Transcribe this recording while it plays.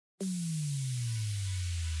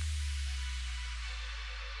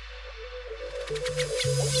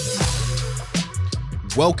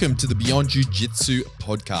Welcome to the Beyond Jiu-Jitsu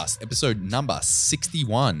podcast, episode number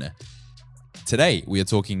 61. Today, we are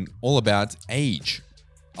talking all about age.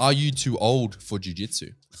 Are you too old for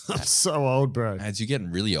jiu-jitsu? I'm so old, bro. As you're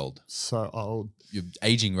getting really old. So old. You're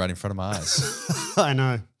aging right in front of my eyes. I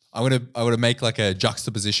know. I want to make like a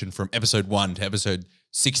juxtaposition from episode 1 to episode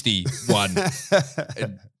 61.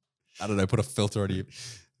 And, I don't know, put a filter on you.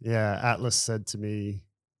 Yeah, Atlas said to me,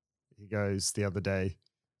 he goes the other day,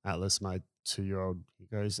 Atlas, my 2-year-old, he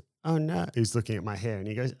goes, oh no. He's looking at my hair and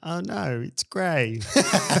he goes, oh no, it's grey.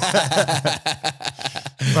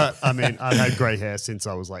 But I mean, I've had grey hair since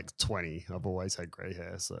I was like 20. I've always had grey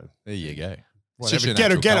hair. So there you go. Whatever.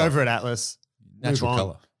 Get over it, Atlas. Natural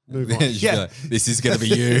colour. Move on. Yeah. This is going to be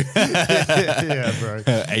you. Yeah, bro.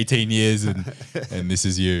 18 years and this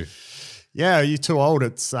is you. Yeah, you're too old.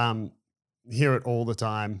 It's hear it all the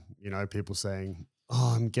time, people saying,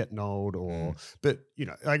 oh, I'm getting old but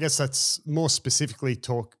I guess that's more specifically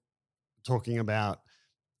talking about,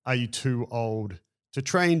 are you too old to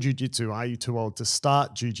train jiu-jitsu? Are you too old to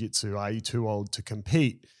start jiu-jitsu? Are you too old to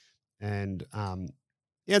compete? And the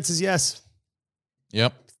answer is yes.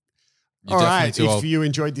 Yep. You're all right. If you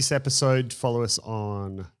enjoyed this episode, follow us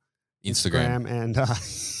on Instagram and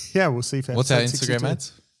we'll see. What's our Instagram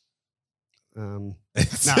ads?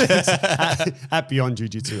 It's at Beyond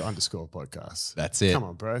Jiu-Jitsu _podcast. That's it. Come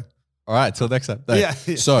on, bro. All right. Till next time. Yeah.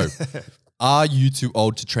 So, are you too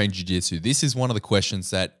old to train jiu-jitsu? This is one of the questions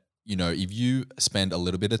that, if you spend a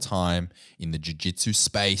little bit of time in the jiu-jitsu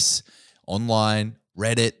space, online,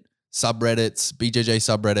 Reddit, subreddits, BJJ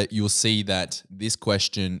subreddit, you'll see that this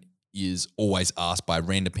question is always asked by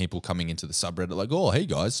random people coming into the subreddit like, oh, hey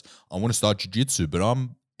guys, I want to start jiu-jitsu, but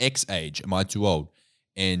I'm X age. Am I too old?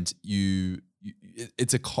 And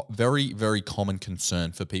it's a very, very common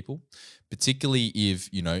concern for people, particularly if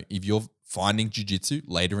you're finding jiu-jitsu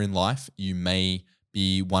later in life, you may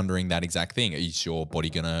be wondering that exact thing. Is your body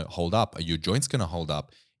going to hold up? Are your joints going to hold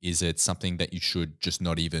up? Is it something that you should just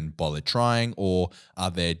not even bother trying? Or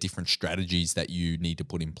are there different strategies that you need to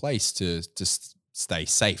put in place to stay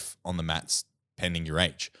safe on the mats pending your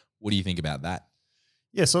age? What do you think about that?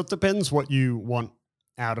 Yeah, so it depends what you want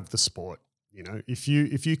out of the sport. If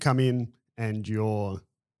you come in and you're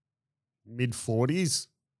mid-40s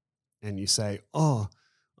and you say, oh,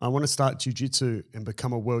 I want to start jiu-jitsu and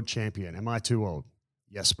become a world champion. Am I too old?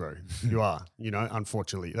 Yes, bro, you are.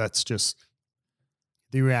 Unfortunately, that's just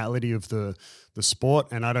the reality of the sport.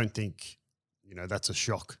 And I don't think, that's a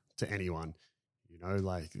shock to anyone.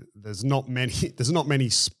 Like there's not many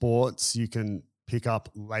sports you can pick up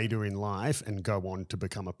later in life and go on to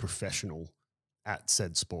become a professional at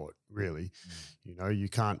said sport, really. You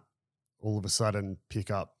can't all of a sudden pick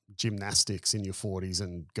up gymnastics in your 40s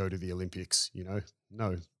and go to the Olympics,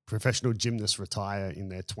 No, professional gymnasts retire in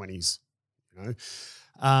their 20s,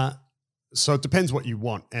 So it depends what you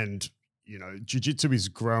want. And, jiu-jitsu is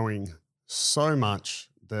growing so much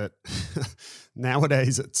that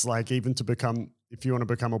nowadays it's like if you want to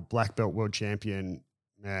become a black belt world champion,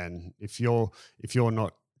 man, if you're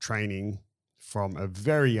not training from a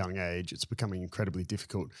very young age, it's becoming incredibly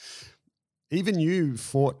difficult. Even you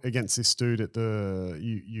fought against this dude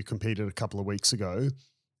you competed a couple of weeks ago,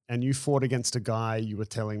 and you fought against a guy. You were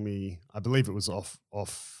telling me, I believe it was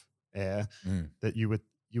off air, that you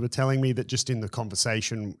were telling me that just in the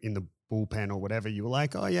conversation in the bullpen or whatever, you were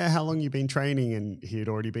like, oh yeah, how long you been training? And he had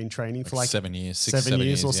already been training for like 7 years, 7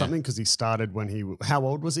 years or something, because he started when how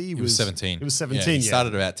old was he? He was 17. He was 17. Yeah, he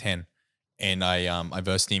started about 10. And I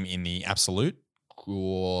versed him in the absolute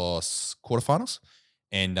quarterfinals,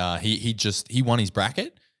 and he won his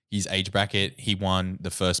bracket, his age bracket. He won the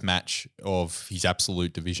first match of his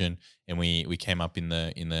absolute division, and we came up in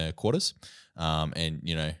the quarters. And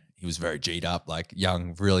he was very G'd up, like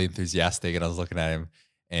young, really enthusiastic, and I was looking at him.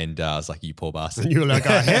 And I was like, you poor bastard. And you were like,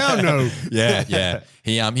 oh, hell no. Yeah.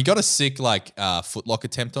 He got a sick footlock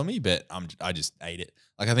attempt on me, but I just ate it.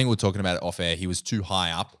 Like I think we were talking about it off air. He was too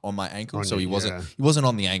high up on my ankle, so he wasn't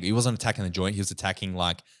on the ankle. He wasn't attacking the joint. He was attacking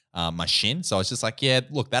my shin. So I was just like, yeah,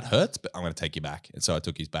 look, that hurts, but I'm going to take you back. And so I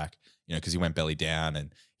took his back, because he went belly down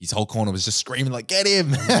and his whole corner was just screaming like, get him,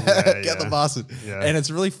 get the bastard. Yeah. And it's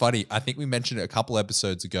really funny. I think we mentioned it a couple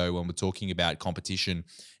episodes ago when we're talking about competition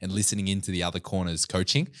and listening into the other corners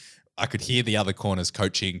coaching. I could hear the other corners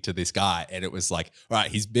coaching to this guy, and it was like, all right,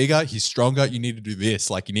 he's bigger, he's stronger, you need to do this.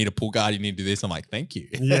 Like, you need a pull guard, you need to do this. I'm like, thank you.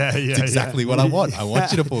 Yeah, it's exactly what I want. I want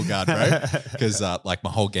you to pull guard, bro. Because my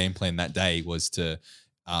whole game plan that day was to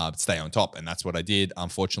stay on top, and that's what I did.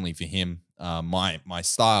 Unfortunately for him, my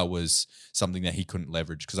style was something that he couldn't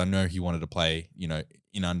leverage because I know he wanted to play,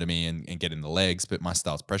 in under me and get in the legs, but my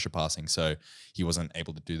style's pressure passing, so he wasn't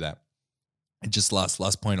able to do that. And just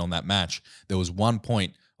last point on that match, there was one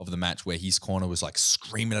point of the match where his corner was like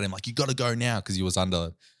screaming at him, like, you got to go now, because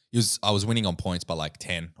I was winning on points by like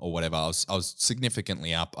 10 or whatever. I was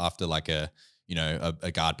significantly up after like a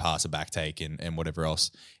guard pass, a back take, and whatever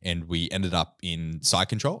else. And we ended up in side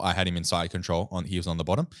control. I had him in side control. He was on the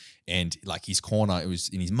bottom, and like his corner, and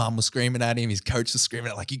his mum was screaming at him. His coach was screaming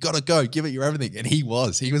at him, like, you got to go, give it your everything. And he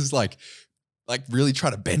was like really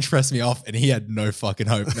trying to bench press me off, and he had no fucking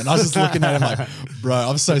hope. And I was just looking at him like, bro,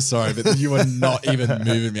 I'm so sorry, but you were not even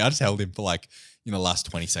moving me. I just held him for like, last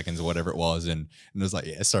 20 seconds or whatever it was. And it was like,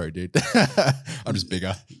 yeah, sorry, dude. I'm just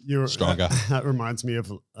bigger, stronger. That reminds me of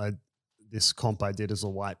this comp I did as a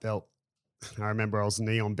white belt. I remember I was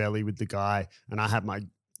knee on belly with the guy, and I had my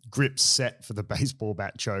grip set for the baseball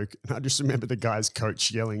bat choke. And I just remember the guy's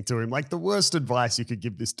coach yelling to him, like the worst advice you could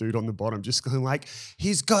give this dude on the bottom, just going like,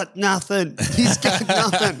 he's got nothing. He's got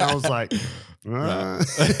nothing. And I was like, bruh.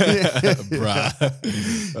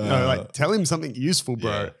 No, like tell him something useful,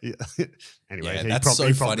 bro. Yeah. Anyway, that's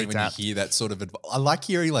so funny when you hear that sort of advice. I like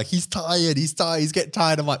hearing like, he's tired, he's getting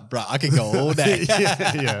tired. I'm like, bruh, I can go all day.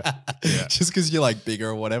 yeah. Just because you're like bigger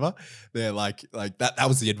or whatever. They're like that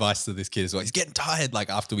was the advice to this kid as well. He's getting tired, like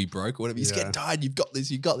after we broke or whatever. He's getting tired. You've got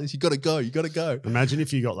this. You got to go. Imagine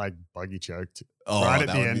if you got like buggy choked right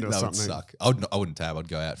at the end or something. That would suck. I wouldn't tab. I'd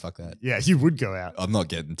go out. Fuck that. Yeah, you would go out. I'm not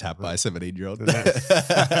getting tapped by a 17-year-old.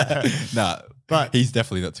 Nah, but he's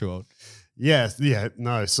definitely not too old. Yeah,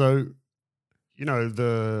 no. So,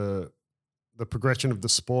 the progression of the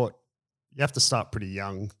sport, you have to start pretty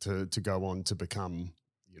young to go on to become,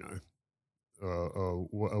 a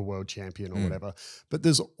world champion or whatever. But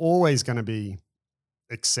there's always going to be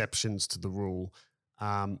exceptions to the rule.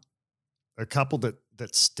 A couple that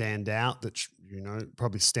stand out that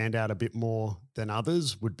probably stand out a bit more than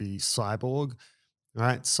others would be Cyborg.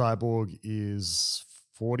 Right, Cyborg is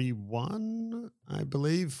 41, I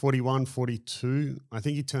believe, 41, 42. I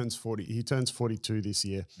think he turns 40. He turns 42 this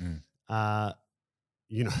year. And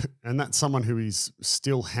that's someone who is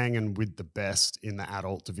still hanging with the best in the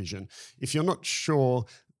adult division. If you're not sure,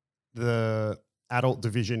 the adult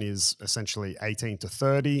division is essentially 18 to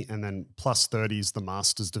 30, and then plus 30 is the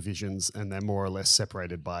masters divisions, and they're more or less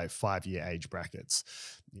separated by 5-year age brackets.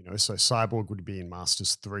 So Cyborg would be in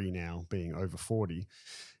Masters 3 now, being over 40.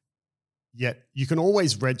 Yet you can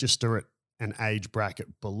always register at an age bracket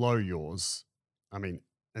below yours. I mean,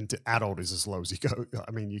 and adult is as low as you go.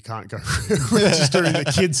 I mean, you can't go register in the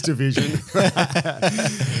kids division.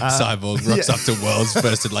 Cyborg rocks up to worlds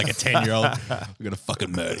first at like a 10-year-old. We're going to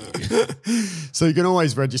fucking murder you. So you can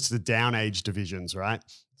always register down age divisions, right?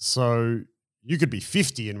 So you could be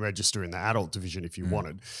 50 and register in the adult division if you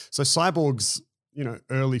wanted. So Cyborg's,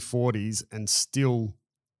 early 40s and still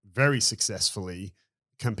very successfully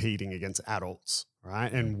competing against adults,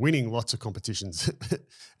 right? And winning lots of competitions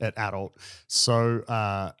at adult.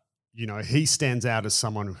 So, he stands out as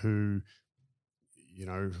someone who,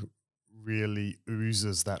 really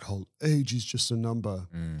oozes that whole age is just a number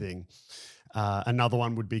thing. Another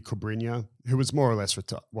one would be Cobrinha, who was more or less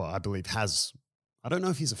retired. Well, I believe I don't know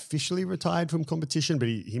if he's officially retired from competition, but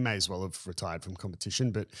he may as well have retired from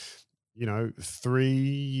competition. But 3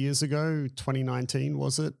 years ago, 2019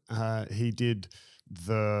 was it? He did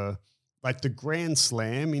the Grand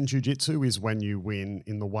Slam in jiu-jitsu is when you win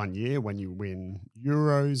in the 1 year, when you win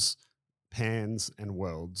Euros, Pans, and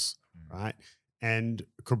Worlds, right? And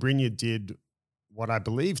Cobrinha did what I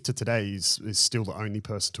believe to today is still the only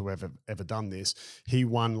person to ever done this. He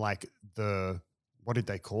won what did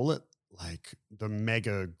they call it? Like the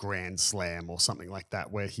Mega Grand Slam or something like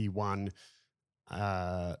that, where he won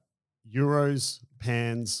Euros,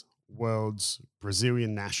 Pans, Worlds,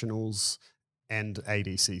 Brazilian Nationals, and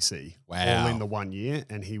ADCC, all in the 1 year,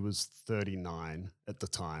 and he was 39 at the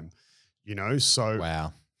time. So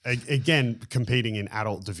wow. Again, competing in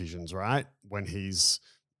adult divisions, right? When he's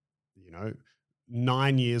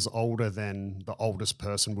 9 years older than the oldest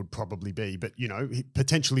person would probably be, but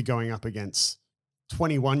potentially going up against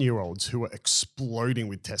 21-year-olds who are exploding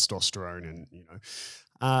with testosterone,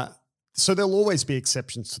 and so there'll always be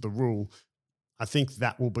exceptions to the rule. I think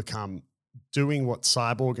that will become, doing what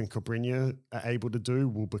Cyborg and Cobrinha are able to do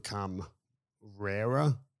will become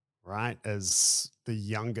rarer, right? As the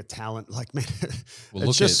younger talent, like, man,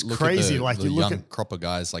 it's just crazy. Like you look young at crop of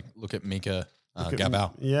guys, like look at Mika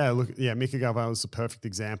Galvao. Mika Galvao is a perfect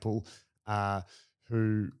example,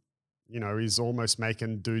 who, is almost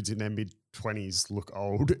making dudes in their mid-20s look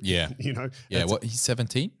old. Yeah. Yeah, what, he's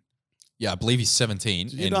 17? Yeah, I believe he's 17.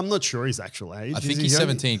 Dude, and I'm not sure his actual age. I Is think he he's young?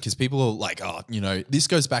 17 because people are like, oh, this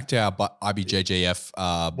goes back to our IBJJF.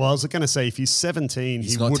 Well, I was going to say if he's 17,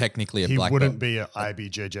 He's not technically a he black wouldn't belt. be an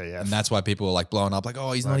IBJJF. And that's why people are like blowing up, like,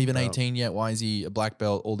 oh, he's not Black even belt. 18 yet. Why is he a black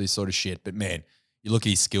belt? All this sort of shit. But man, you look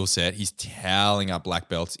at his skill set. He's tallying up black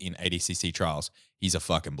belts in ADCC trials. He's a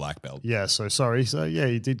fucking black belt. Yeah, so sorry. So yeah,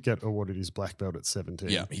 he did get awarded his black belt at 17.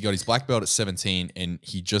 Yeah, he got his black belt at 17 and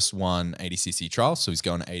he just won ADCC trials. So he's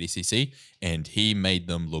going to ADCC and he made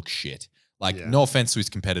them look shit. Like, Yeah. no offense to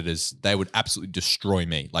his competitors. They would absolutely destroy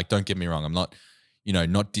me. Like, don't get me wrong. I'm not,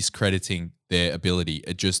 not discrediting their ability.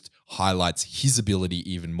 It just highlights his ability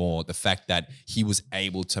even more. The fact that he was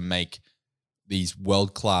able to make these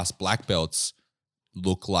world-class black belts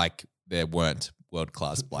look like there weren't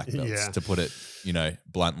world-class black belts, Yeah. to put it,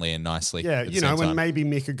 bluntly and nicely. Yeah, at the you know, same when time. maybe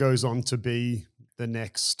Mika goes on to be the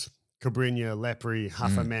next Cabrinha, Lepre,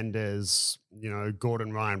 Rafa Mm. Mendes,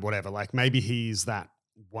 Gordon Ryan, whatever. Like maybe he's that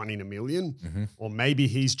 1 in a million, Mhm. or maybe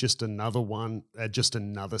he's just another one, just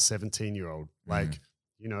another 17-year-old. Like,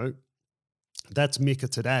 that's Mika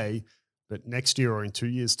today, but next year or in 2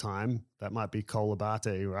 years' time, that might be Cole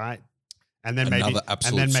Abate, right? And then maybe, Another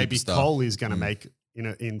absolute superstar. Cole is going to Mm. make,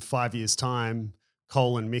 in 5 years' time,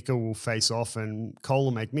 Cole and Mika will face off, and Cole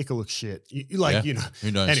will make Mika look shit. Who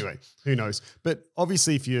knows? Anyway, who knows? But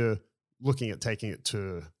obviously, if you're looking at taking it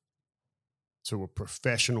to a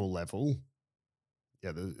professional level,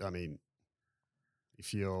 yeah,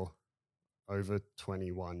 if you're over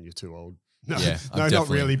 21, you're too old. No, Yeah, no, not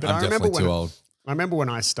really. But I'm I remember definitely too old. I remember when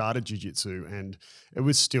I started jiu-jitsu, and it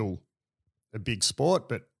was still a big sport,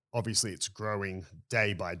 but obviously it's growing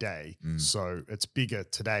day by day. Mm. So it's bigger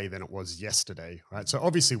today than it was yesterday, right? So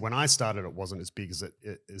obviously when I started, it wasn't as big as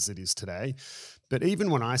it is today. But even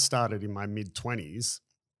when I started in my mid-20s,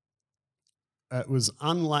 it was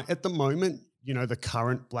unlike, at the moment, the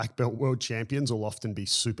current black belt world champions will often be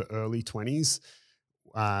super early 20s.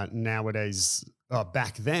 Nowadays,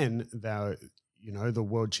 back then, the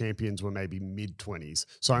world champions were maybe mid-20s.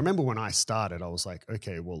 So I remember when I started, I was like,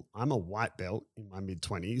 okay, well, I'm a white belt in my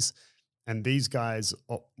mid-20s. And these guys,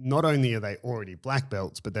 not only are they already black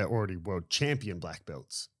belts, but they're already world champion black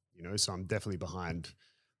belts. So I'm definitely behind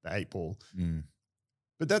the 8 ball. Mm.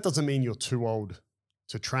 But that doesn't mean you're too old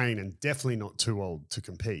to train, and definitely not too old to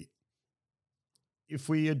compete. If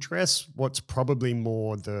we address what's probably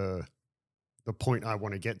more the point I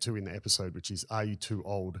want to get to in the episode, which is, are you too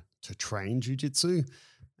old to train jiu-jitsu?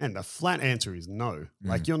 And the flat answer is no.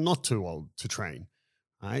 Like, you're not too old to train,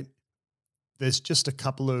 right? There's just a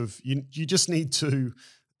couple of, you just need to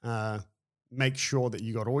make sure that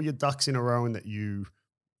you got all your ducks in a row and that you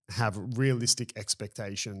have realistic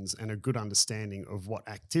expectations and a good understanding of what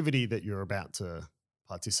activity that you're about to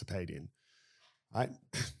participate in, right?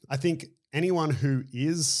 I think anyone who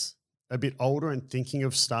is a bit older and thinking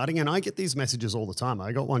of starting, and I get these messages all the time.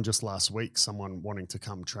 I got one just last week, someone wanting to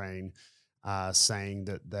come train, saying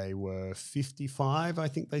that they were 55, I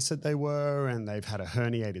think they said they were, and they've had a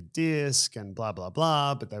herniated disc and blah, blah,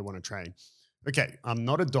 blah, but they want to train. Okay, I'm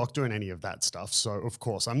not a doctor in any of that stuff, so of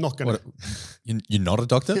course I'm not going to. You're not a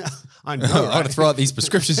doctor? Yeah, I know. I'm going right? to throw out these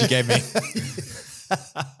prescriptions you gave me.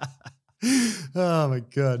 Oh my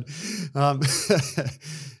God.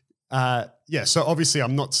 Yeah, so obviously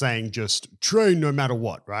I'm not saying just train no matter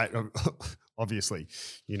what, right? Obviously,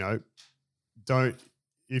 don't,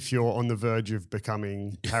 if you're on the verge of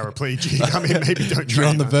becoming paraplegic, maybe don't train. You're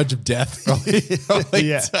on the verge of death. Probably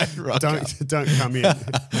Yeah, don't come in.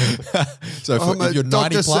 So if you're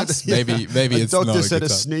 90 plus, maybe it's not a doctor said good a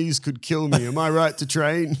time. sneeze could kill me. Am I right to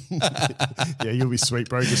train? Yeah, you'll be sweet,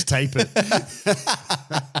 bro. Just tape it.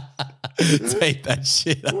 Take that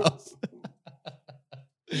shit off.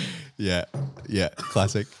 Yeah,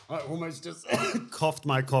 classic. I almost just coughed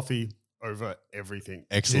my coffee over everything.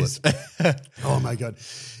 Excellent. Oh my God.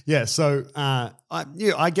 Yeah. So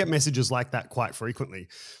I get messages like that quite frequently.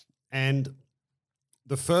 And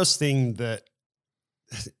the first thing that,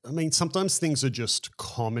 sometimes things are just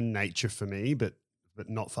common nature for me, but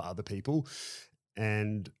not for other people.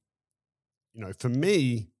 And, for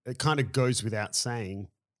me, it kind of goes without saying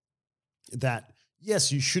that,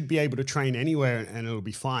 yes, you should be able to train anywhere and it'll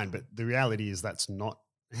be fine. But the reality is that's not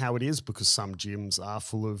how it is, because some gyms are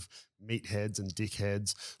full of meatheads and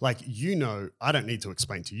dickheads. Like, I don't need to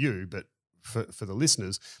explain to you, but for the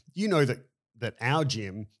listeners, that our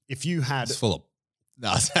gym, if you had, It's full of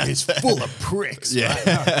it's full of pricks. Yeah.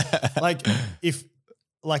 Right? No. Like, if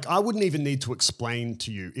like I wouldn't even need to explain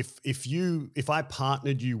to you if I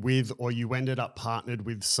partnered you with, or you ended up partnered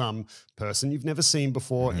with some person you've never seen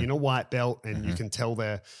before in a white belt, and you can tell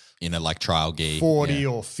they're in a like trial gi, 40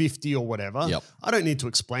 or 50 or whatever. Yep. I don't need to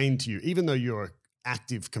explain to you, even though you're an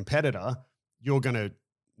active competitor, you're going to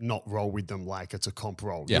not roll with them like it's a comp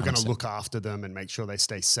roll. Yeah, you're going to 100%. look after them and make sure they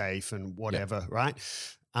stay safe and whatever, right?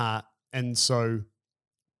 And so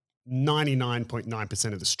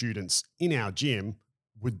 99.9% of the students in our gym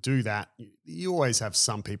would do that. You always have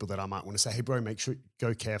some people that I might want to say, hey, bro, make sure you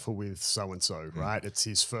go careful with so-and-so, right? It's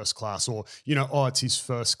his first class, or, it's his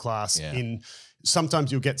first class in.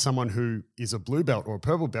 Sometimes you'll get someone who is a blue belt or a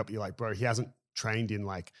purple belt, but you're like, bro, he hasn't trained in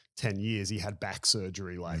like 10 years. He had back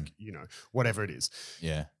surgery, like, whatever it is.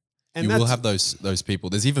 Yeah. And you will have those people.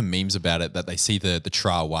 There's even memes about it that they see the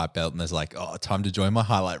trial white belt and there's like, oh, time to join my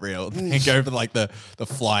highlight reel. And go for like the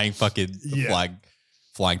flying fucking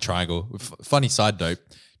flying triangle. Funny side note,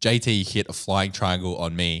 JT hit a flying triangle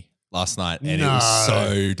on me last night and it was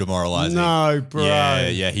so demoralizing. No, bro.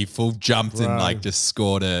 Yeah. He full jumped and like just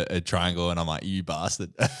scored a triangle and I'm like, you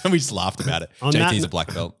bastard. And we just laughed about it. JT's a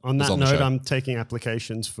black belt. On that note, I'm taking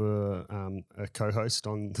applications for a co-host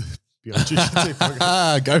on the Beyond Jiu-Jitsu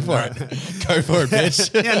program. Go for it. Go for it,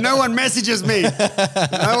 bitch. Yeah, no one messages me.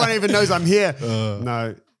 No one even knows I'm here.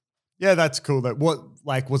 No. Yeah, that's cool.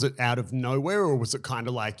 Was it out of nowhere, or was it kind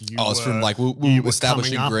of like you? Oh, it's from like we were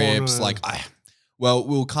establishing grips. We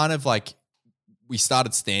were kind of like, we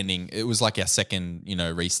started standing. It was like our second,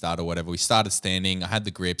 restart or whatever. We started standing. I had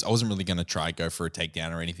the grips. I wasn't really going to try go for a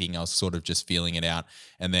takedown or anything. I was sort of just feeling it out.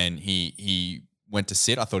 And then he went to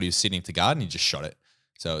sit. I thought he was sitting to guard, and he just shot it.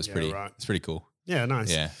 So it was it's pretty cool. Yeah,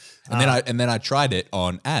 nice. Yeah. And then I tried it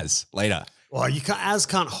on Az later. Well, Az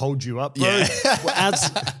can't hold you up, bro. Yeah.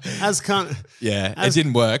 Az can't. Yeah, it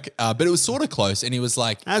didn't work, but it was sort of close. And he was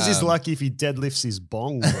like, Az is lucky if he deadlifts his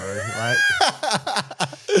bong, bro.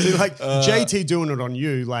 JT doing it on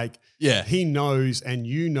you, like, he knows, and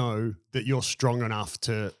you know that you're strong enough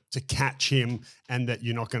to catch him, and that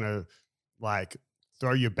you're not gonna like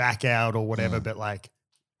throw your back out or whatever. But like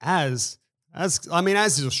Az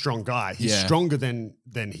is a strong guy. He's stronger than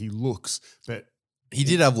he looks, but he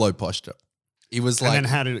did have low posture. He was like, and then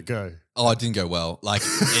how did it go? Oh, it didn't go well. Like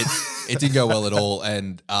it didn't go well at all,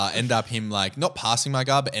 and end up him like not passing my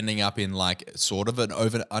guard, but ending up in like sort of an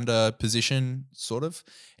over under position, sort of.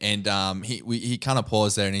 And he kind of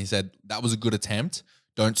paused there and he said, "That was a good attempt.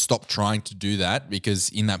 Don't stop trying to do that, because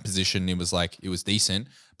in that position it was decent,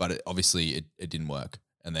 but obviously it didn't work."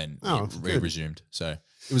 And then he resumed. So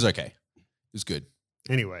it was okay. It was good.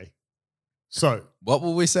 Anyway, so what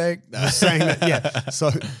were we saying? We're saying that, yeah.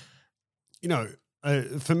 So,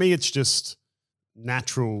 for me, it's just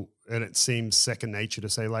natural, and it seems second nature to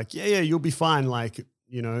say like, yeah, you'll be fine. Like,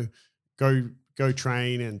 go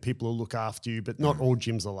train and people will look after you, but not all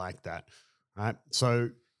gyms are like that, right? So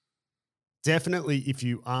definitely if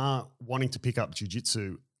you are wanting to pick up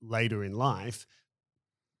jiu-jitsu later in life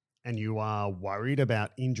and you are worried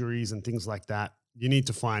about injuries and things like that, you need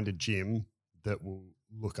to find a gym that will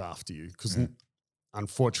look after you, because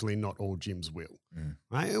unfortunately not all gyms will,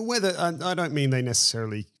 right? Whether I don't mean they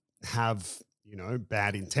necessarily have,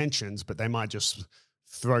 bad intentions, but they might just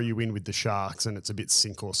throw you in with the sharks and it's a bit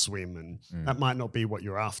sink or swim, and that might not be what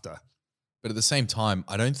you're after. But at the same time,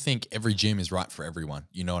 I don't think every gym is right for everyone.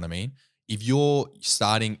 You know what I mean? If you're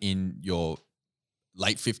starting in your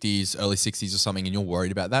late 50s, early 60s or something, and you're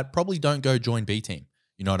worried about that, probably don't go join B Team.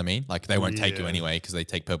 You know what I mean? Like they won't take you anyway because they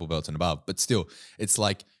take purple belts and above. But still, it's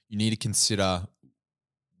like you need to consider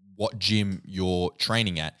what gym you're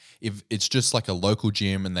training at. If it's just like a local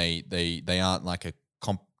gym and they aren't like a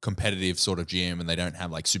competitive sort of gym and they don't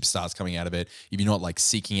have like superstars coming out of it, if you're not like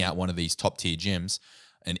seeking out one of these top tier gyms,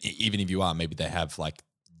 and even if you are, maybe they have like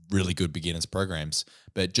really good beginners programs,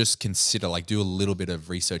 but just consider, like, do a little bit of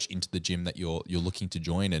research into the gym that you're looking to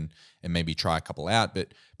join and maybe try a couple out.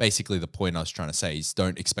 But basically the point I was trying to say is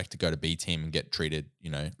don't expect to go to B Team and get treated,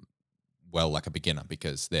 well like a beginner,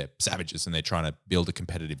 because they're savages and they're trying to build a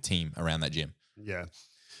competitive team around that gym. Yeah.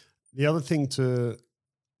 The other thing to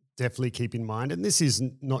definitely keep in mind, and this is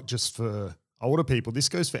not just for older people, this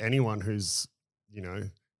goes for anyone who's,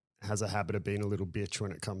 has a habit of being a little bitch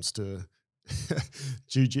when it comes to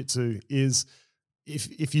jiu-jitsu, is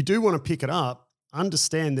if you do want to pick it up,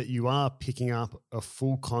 understand that you are picking up a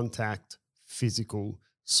full contact physical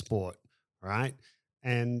sport, right?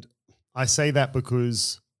 And I say that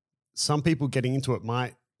because some people getting into it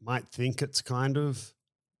might think it's kind of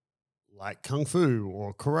like kung fu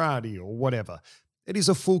or karate or whatever. It is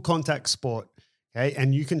a full contact sport, okay?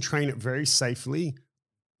 And you can train it very safely,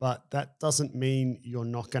 but that doesn't mean you're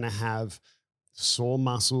not going to have sore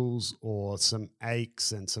muscles or some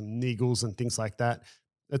aches and some niggles and things like that,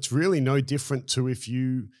 it's really no different to if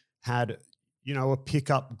you had, a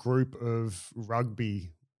pickup group of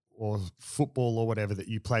rugby or football or whatever that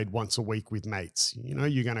you played once a week with mates.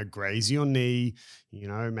 You're going to graze your knee,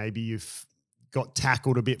 maybe you've got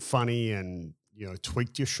tackled a bit funny and,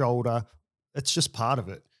 tweaked your shoulder. It's just part of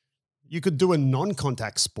it. You could do a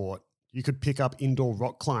non-contact sport. You could pick up indoor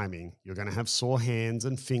rock climbing. You're going to have sore hands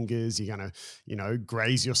and fingers. You're going to,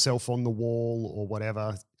 graze yourself on the wall or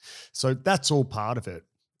whatever. So that's all part of it.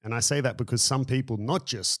 And I say that because some people, not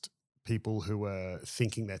just people who are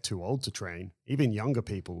thinking they're too old to train, even younger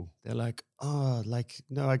people, they're like,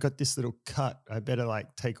 no, I got this little cut. I better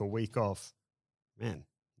take a week off. Man,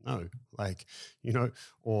 no,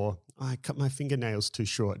 or I cut my fingernails too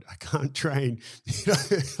short. I can't train.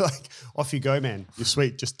 Off you go, man. You're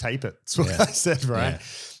sweet. Just tape it. That's what I said, right? Yeah.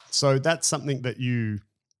 So that's something that you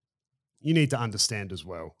need to understand as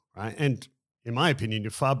well, right? And in my opinion, you're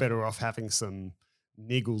far better off having some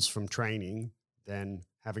niggles from training than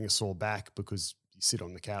having a sore back because you sit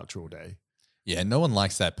on the couch all day. Yeah, no one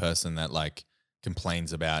likes that person that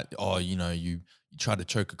complains about, you tried to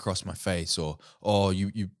choke across my face, or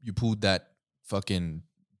you pulled that fucking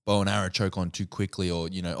bow and arrow choke on too quickly, or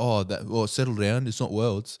settle down, it's not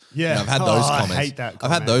worlds. Yeah, I've had those comments. I hate that comment.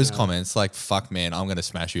 I've had those comments fuck man, I'm gonna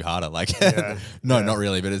smash you harder. Not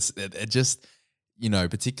really, but it just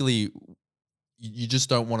particularly you just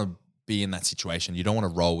don't want to be in that situation. You don't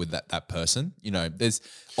want to roll with that person. There's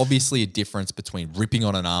obviously a difference between ripping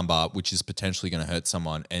on an armbar, which is potentially going to hurt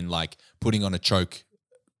someone, and putting on a choke,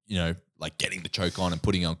 getting the choke on and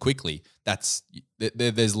putting it on quickly.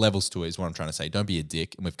 There's levels to it is what I'm trying to say. Don't be a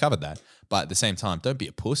dick. And we've covered that. But at the same time, don't be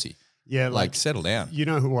a pussy. Yeah. Settle down. You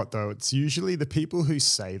know what though? It's usually the people who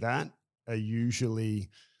say that are usually,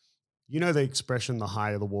 the expression, the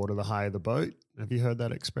higher the water, the higher the boat. Have you heard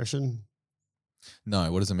that expression?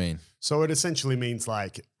 No, what does it mean? So it essentially means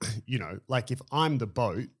if I'm the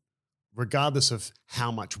boat, regardless of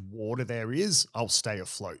how much water there is, I'll stay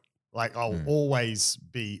afloat. I'll always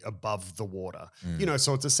be above the water.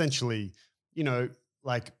 So it's essentially, I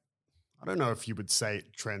don't know if you would say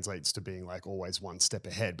it translates to being always one step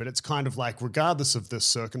ahead, but it's kind of regardless of the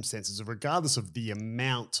circumstances, or regardless of the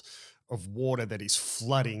amount of water that is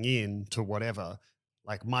flooding in to whatever,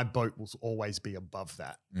 my boat will always be above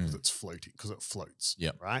that because it's floating, because it floats.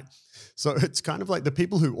 Yeah. Right. So it's kind of the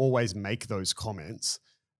people who always make those comments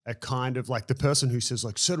are kind of the person who says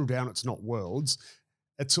settle down, it's not worlds.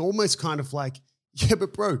 It's almost kind of yeah,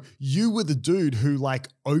 but bro, you were the dude who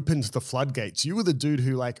opened the floodgates. You were the dude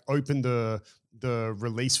who opened the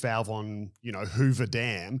release valve on, Hoover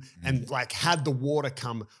Dam and had the water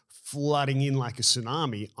come flooding in like a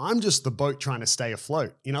tsunami. I'm just the boat trying to stay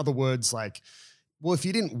afloat. In other words, well, if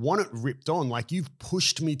you didn't want it ripped on, you've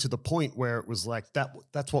pushed me to the point where it was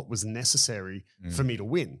that's what was necessary for me to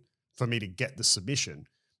win, for me to get the submission.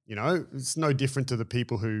 It's no different to the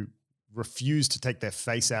people who refuse to take their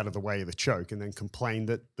face out of the way of the choke and then complain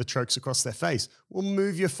that the choke's across their face. Well,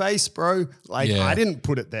 move your face, bro. I didn't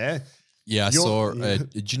put it there. Yeah, I saw, do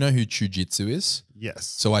you know who Chujitsu is? Yes.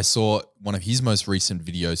 So I saw one of his most recent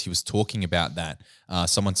videos. He was talking about that.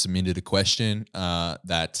 Someone submitted a question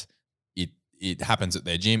that it happens at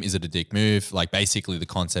their gym. Is it a dick move? Basically the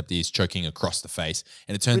concept is choking across the face.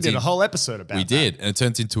 And it turns we did a whole episode about that. We did. And it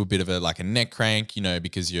turns into a bit of a neck crank,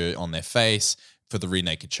 because you're on their face for the rear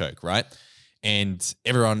naked choke, right? And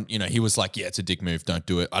everyone, he was like, yeah, it's a dick move. Don't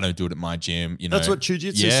do it. I don't do it at my gym. That's what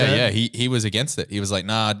Jiu-Jitsu said. Yeah, he was against it. He was like,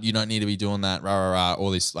 nah, you don't need to be doing that, rah, rah, rah.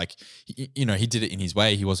 All this, he did it in his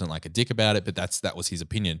way. He wasn't a dick about it, but that was his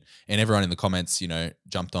opinion. And everyone in the comments,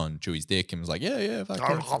 jumped on Chewy's dick and was like, yeah, fuck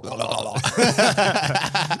yeah.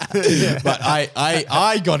 But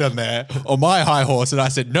I got in there on my high horse and I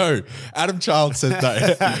said, no. Adam Child said no.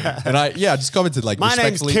 And I just commented my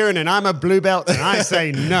name's Kieran and I'm a blue belt and I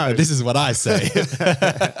say no. This is what I say.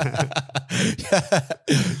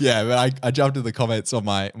 Yeah, but I jumped in the comments on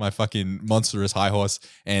my fucking monstrous high horse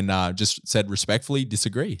and just said respectfully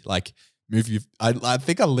disagree. Move your. I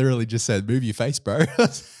think I literally just said move your face, bro.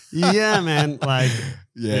 Yeah, man.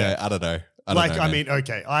 Yeah, I don't know. I mean,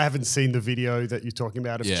 okay, I haven't seen the video that you're talking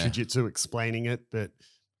about of Jiu-Jitsu explaining it, but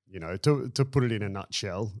to put it in a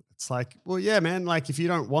nutshell, it's well, yeah, man. If you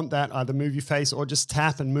don't want that, either move your face or just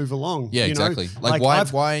tap and move along. Yeah, exactly.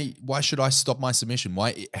 Why should I stop my submission?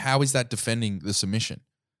 How is that defending the submission?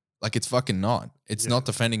 It's fucking not. It's not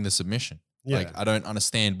defending the submission. Yeah. I don't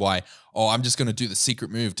understand why. Oh, I'm just gonna do the secret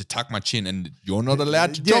move to tuck my chin, and you're not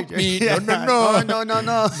allowed to choke me. Yeah. No.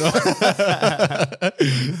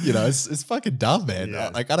 It's fucking dumb, man.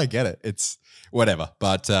 Yeah. I don't get it. It's whatever.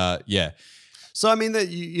 But yeah. So I mean that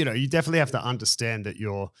you definitely have to understand that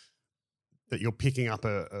you're picking up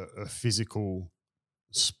a physical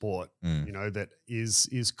sport, Mm. that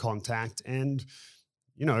is contact, and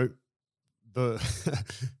you know the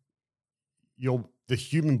the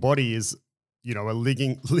human body is a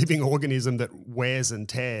living organism that wears and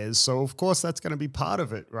tears. So of course that's going to be part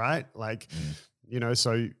of it, right? Like, Mm.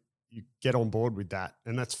 so you get on board with that,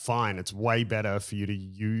 and that's fine. It's way better for you to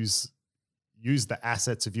use the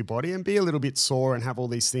assets of your body and be a little bit sore and have all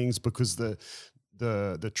these things, because the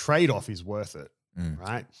trade-off is worth it, Mm.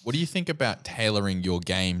 right? What do you think about tailoring your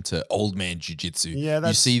game to old man jiu-jitsu? Yeah,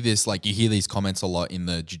 you see this, like you hear these comments a lot in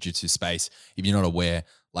the jiu-jitsu space. If you're not aware,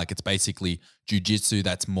 like it's basically jiu-jitsu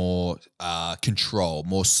that's more control,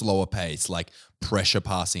 more slower pace, like pressure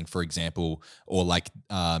passing, for example, or like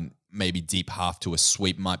maybe deep half to a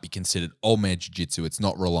sweep might be considered old man jiu-jitsu. It's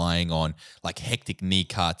not relying on like hectic knee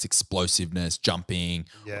cuts, explosiveness, jumping,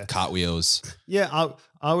 Yeah. cartwheels. Yeah,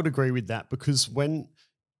 I would agree with that, because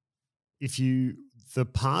the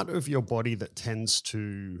part of your body that tends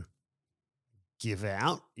to give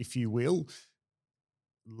out, if you will,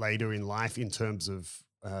 later in life, in terms of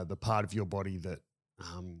the part of your body that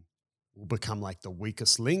will become like the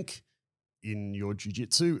weakest link in your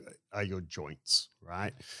jiu-jitsu, are your joints,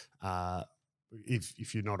 right?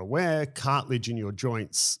 If you're not aware, cartilage in your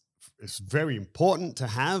joints is very important to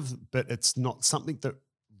have, but it's not something that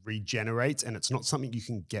regenerates, and it's not something you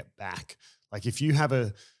can get back. Like if you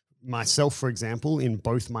have myself, for example, in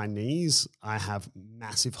both my knees, I have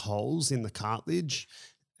massive holes in the cartilage,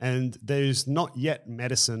 and there's not yet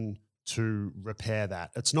medicine to repair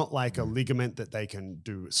that. It's not like a ligament that they can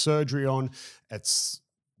do surgery on. It's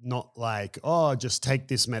not like, oh, just take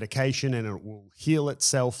this medication and it will heal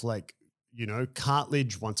itself. Like,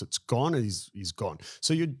 cartilage, once it's gone, is gone.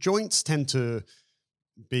 So your joints tend to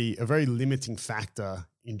be a very limiting factor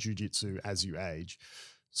in jiu-jitsu as you age.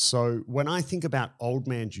 So when I think about old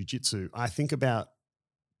man jiu-jitsu, I think about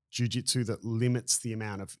jiu-jitsu that limits the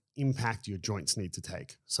amount of impact your joints need to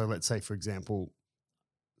take. So let's say, for example,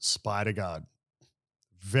 spider guard,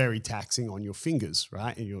 very taxing on your fingers,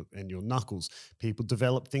 right? And your knuckles. People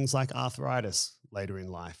develop things like arthritis later in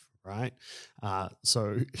life, right?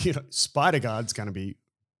 So, spider guard's going to be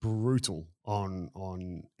brutal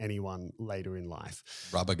on anyone later in life.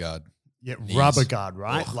 Rubber guard. Yeah, knees. Rubber guard,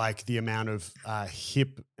 right? Ugh. Like the amount of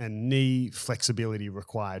hip and knee flexibility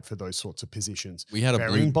required for those sorts of positions. We had a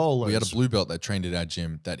Bearing bowlers. We had a blue belt that trained at our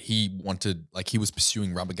gym that he wanted, like he was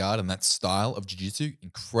pursuing rubber guard, and that style of jiu-jitsu,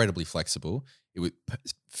 incredibly flexible. It would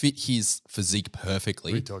fit his physique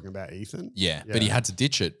perfectly. Are you talking about Ethan? Yeah, but he had to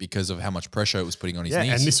ditch it because of how much pressure it was putting on his knees.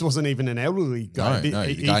 And this wasn't even an elderly guy. No,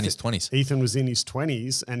 the guy in his 20s. Ethan was in his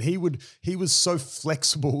 20s, and he was so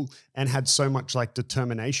flexible and had so much like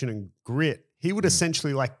determination and grit. He would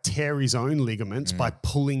essentially like tear his own ligaments by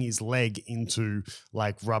pulling his leg into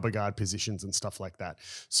like rubber guard positions and stuff like that.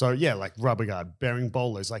 So yeah, like rubber guard, bearing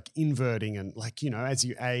bowlers, like inverting, and like, as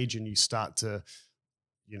you age and you start to,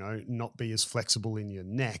 not be as flexible in your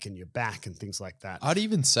neck and your back and things like that. I'd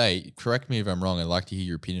even say, correct me if I'm wrong, I'd like to hear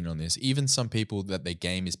your opinion on this. Even some people that their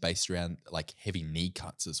game is based around like heavy knee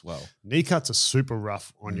cuts as well. Knee cuts are super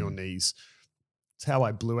rough on your knees. It's how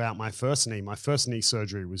I blew out my first knee. My first knee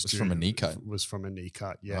surgery was from a knee cut. Was from a knee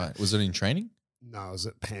cut, yeah. Right. Was it in training? No, it was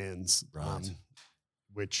at Pans. Right.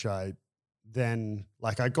 Which I then,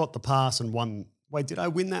 like, I got the pass and won. Wait, did I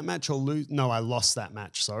win that match or lose? No, I lost that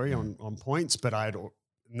match, sorry, on points, but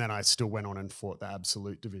and then I still went on and fought the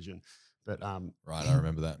absolute division. But right, I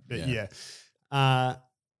remember that. But yeah.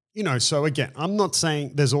 So again, I'm not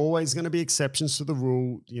saying there's always going to be exceptions to the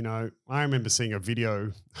rule. I remember seeing a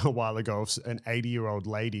video a while ago of an 80-year-old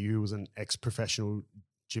lady who was an ex-professional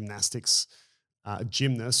gymnastics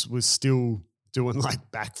gymnast, was still doing like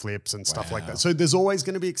backflips and stuff like that. So there's always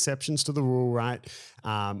going to be exceptions to the rule, right?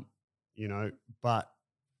 But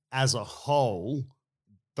as a whole,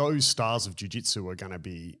 those styles of jiu-jitsu are going to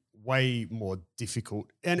be way more difficult.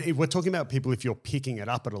 And if we're talking about people, if you're picking it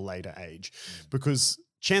up at a later age, because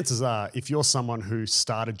chances are, if you're someone who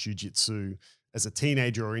started jiu-jitsu as a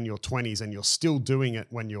teenager or in your 20s and you're still doing it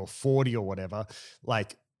when you're 40 or whatever,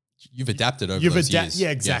 like you've adapted over those years.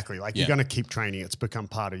 Yeah, exactly. Like you're going to keep training. It's become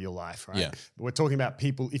part of your life, right? Yeah. But we're talking about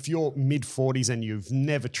people, if you're mid-40s and you've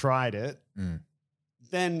never tried it,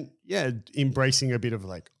 then yeah, embracing a bit of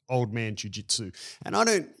like old man jiu-jitsu.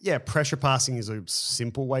 And pressure passing is a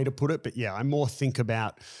simple way to put it, but yeah, I more think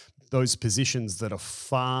about those positions that are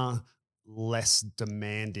far less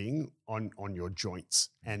demanding on your joints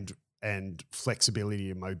and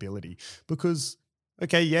flexibility and mobility. Because,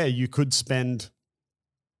 okay, yeah, you could spend,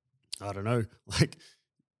 I don't know, like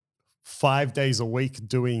 5 days a week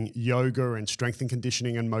doing yoga and strength and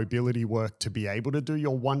conditioning and mobility work to be able to do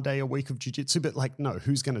your 1 day a week of jiu-jitsu. But like, no,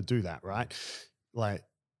 who's going to do that, right? Like,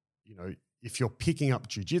 you know, if you're picking up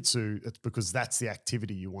jiu-jitsu, it's because that's the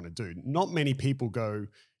activity you want to do. Not many people go,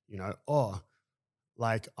 you know, oh,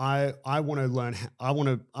 like I want to learn, I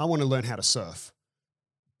want to learn how to surf,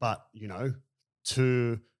 but you know,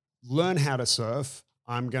 to learn how to surf,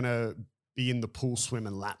 I'm going to be in the pool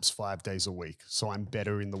swimming laps 5 days a week. So I'm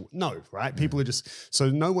better in the, no, right? People are just, so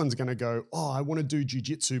no one's going to go, oh, I want to do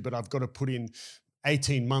jiu-jitsu, but I've got to put in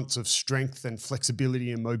 18 months of strength and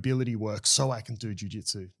flexibility and mobility work so I can do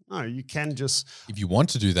jiu-jitsu. No, you can just. If you want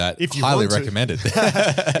to do that, if you highly want to. recommended.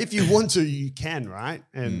 If you want to, you can, right?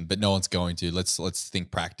 And but no one's going to. Let's think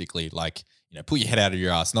practically. Like, you know, pull your head out of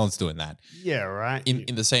your ass. No one's doing that. yeah, right.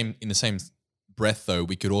 In the same breath, though,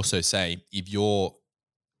 we could also say if you're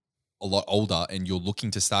a lot older and you're looking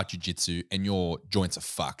to start jiu-jitsu and your joints are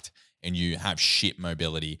fucked and you have shit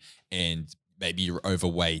mobility and maybe you're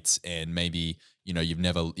overweight and maybe, you know, you've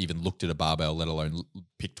never even looked at a barbell, let alone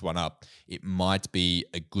picked one up, it might be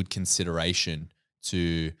a good consideration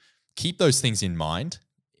to keep those things in mind,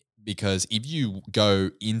 because if you go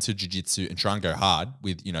into jiu-jitsu and try and go hard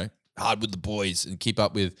with, you know, hard with the boys and keep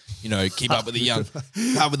up with, you know, keep up with the young,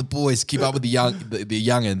 hard with the boys, keep up with the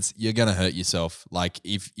youngins, you're going to hurt yourself. Like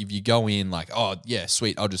if you go in like, oh yeah,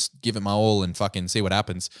 sweet, I'll just give it my all and fucking see what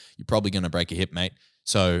happens, you're probably going to break a hip, mate.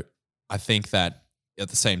 So I think that at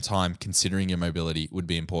the same time, considering your mobility would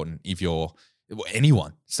be important if you're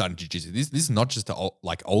anyone starting jiu-jitsu. This is not just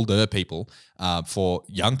like older people, for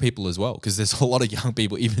young people as well, because there's a lot of young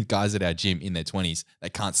people, even guys at our gym in their 20s,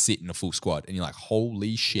 that can't sit in a full squat, and you're like,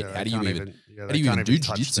 holy shit, how do you even do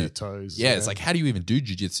jiu-jitsu? Yeah, it's like, how do you even do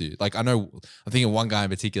jiu-jitsu? Like, I know, I'm thinking one guy in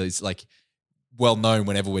particular is like well known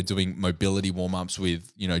whenever we're doing mobility warm-ups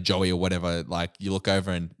with, you know, Joey or whatever, like you look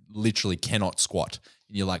over and literally cannot squat,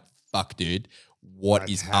 and you're like, fuck, dude. What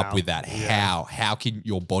is up with that? Yeah. How can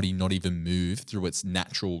your body not even move through its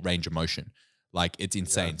natural range of motion? Like, it's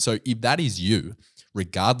insane. Yeah. So if that is you,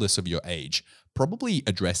 regardless of your age, probably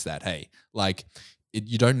address that. Hey, like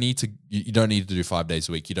you don't need to do 5 days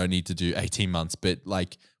a week. You don't need to do 18 months, but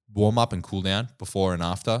like warm up and cool down before and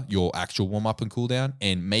after your actual warm up and cool down.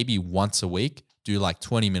 And maybe once a week, do like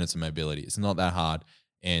 20 minutes of mobility. It's not that hard.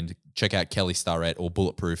 And check out Kelly Starrett or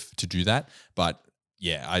Bulletproof to do that. But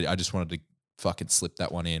yeah, I just wanted to fucking slip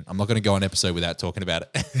that one in. I'm not going to go an episode without talking about it.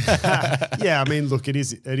 Yeah, I mean, look, it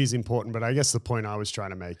is important, but I guess the point I was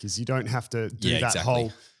trying to make is you don't have to do that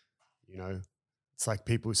whole, you know, it's like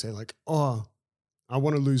people who say like, oh, I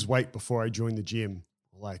want to lose weight before I join the gym.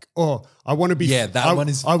 Like, oh, I want to be, that one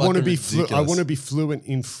is, I want to be fluent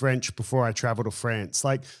in French before I travel to France.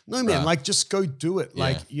 Like, no, man, like just go do it. Yeah.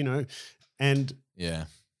 Like, you know, and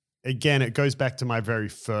again, it goes back to my very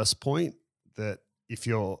first point that if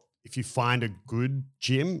you find a good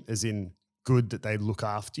gym, as in good that they look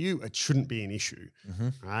after you, it shouldn't be an issue,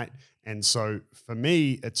 right? And so for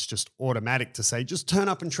me, it's just automatic to say, just turn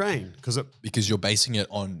up and train. Because you're basing it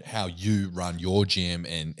on how you run your gym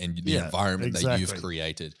and the environment that you've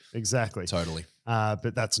created. Exactly. Totally.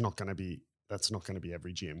 But that's not going to be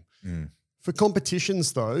every gym. For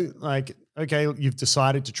competitions though, like, okay, you've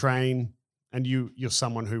decided to train and you're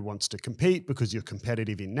someone who wants to compete because you're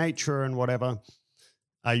competitive in nature and whatever.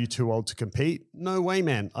 Are you too old to compete? No way,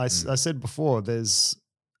 man. I said before, there's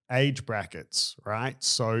age brackets, right?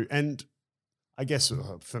 So, and I guess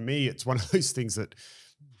for me, it's one of those things that,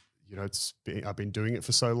 you know, I've been doing it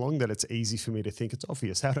for so long that it's easy for me to think it's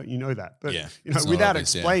obvious. How don't you know that? But, you know, without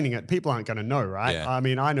explaining it, people aren't going to know, right? Yeah. I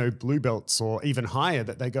mean, I know blue belts or even higher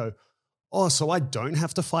that they go, oh, so I don't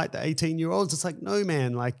have to fight the 18-year-olds. It's like, no,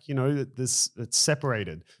 man, like, you know, it's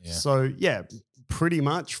separated. Yeah. So, yeah, pretty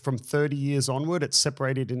much from 30 years onward, it's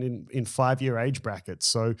separated in 5-year age brackets.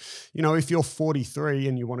 So, you know, if you're 43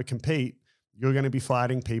 and you want to compete, you're going to be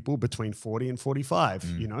fighting people between 40 and 45,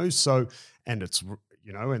 you know? So, and it's,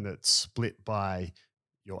 you know, and it's split by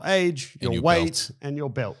your age, your weight, and your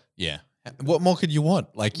belt. Yeah. What more could you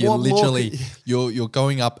want? Like you're literally, you're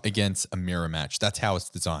going up against a mirror match. That's how it's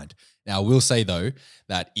designed. Now, I will say though,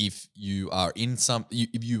 that if you are in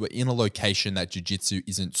if you are in a location that jiu-jitsu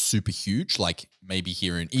isn't super huge, like maybe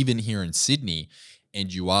even here in Sydney,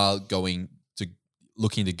 and you are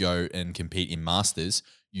looking to go and compete in Masters,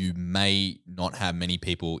 you may not have many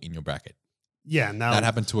people in your bracket. Yeah. That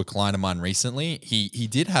happened to a client of mine recently. He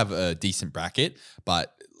did have a decent bracket,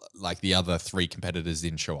 but like the other 3 competitors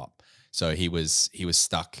didn't show up. So he was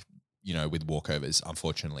stuck, you know, with walkovers,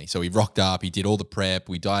 unfortunately. So he rocked up, he did all the prep,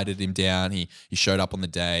 we dieted him down, he showed up on the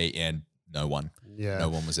day and no one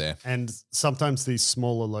was there. And sometimes these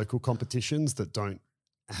smaller local competitions that don't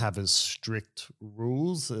have as strict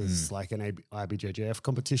rules as like an IBJJF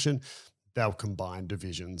competition, they'll combine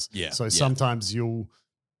divisions. Yeah, So yeah. sometimes you'll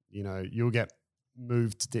get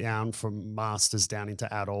moved down from masters down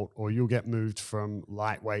into adult, or you'll get moved from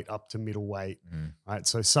lightweight up to middleweight, right?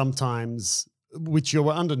 So sometimes, which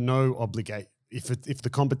you're under no obligation, if the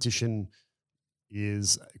competition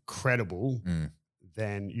is credible,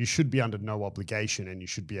 then you should be under no obligation, and you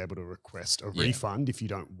should be able to request a refund if you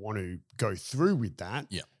don't want to go through with that.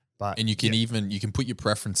 Yeah. But and you can you can put your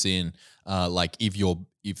preference in, like if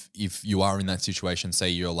you are in that situation, say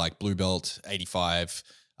you're like blue belt 85,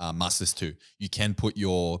 masters 2, you can put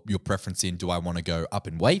your preference in. Do I want to go up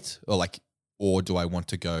in weight, or do I want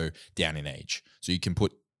to go down in age? So you can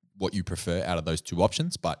put what you prefer out of those two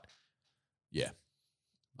options. But yeah,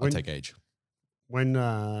 I'll take age.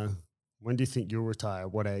 When do you think you'll retire?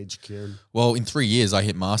 What age, Kieran? Well, in 3 years I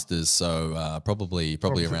hit masters, so probably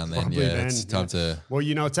around then. It's time to. Well,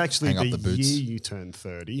 it's actually hang up the boots. year you turn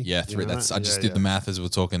 30. Yeah, I just did the math as we're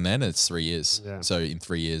talking. Then it's 3 years. Yeah. So in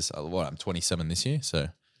 3 years, I'm 27 this year. So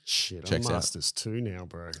shit, checks I'm masters 2 now,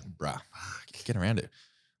 bro. Bruh, get around it.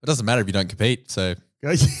 It doesn't matter if you don't compete. So.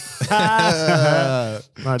 Shots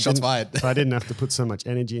fired. If I didn't have to put so much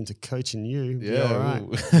energy into coaching you, all right.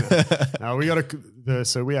 Now we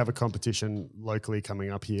we have a competition locally coming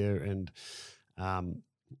up here, and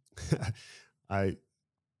I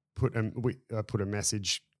put a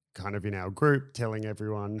message kind of in our group telling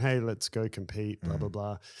everyone, hey, let's go compete, blah blah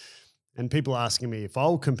blah, and people asking me if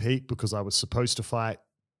I'll compete because I was supposed to fight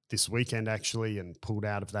this weekend actually, and pulled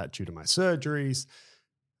out of that due to my surgeries.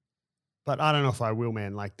 But I don't know if I will,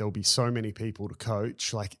 man. Like, there'll be so many people to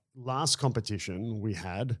coach. Like, last competition we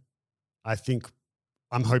had, I think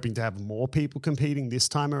I'm hoping to have more people competing this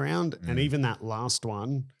time around. And even that last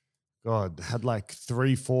one, God, had like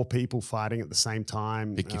 3-4 people fighting at the same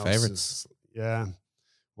time. Pick your favorites. Yeah.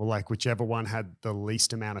 Well, like whichever one had the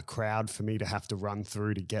least amount of crowd for me to have to run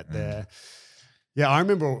through to get there. Yeah, I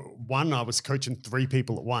remember one, I was coaching 3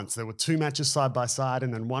 people at once. There were 2 matches side by side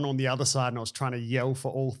and then one on the other side, and I was trying to yell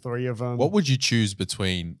for all 3 of them. What would you choose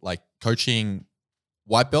between like coaching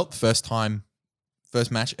white belt, first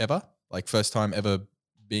match ever, like first time ever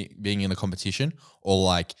being in a competition, or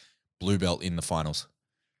like blue belt in the finals?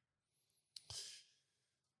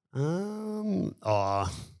 I don't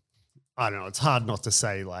know. It's hard not to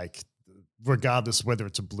say like, regardless whether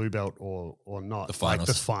it's a blue belt or not, the finals.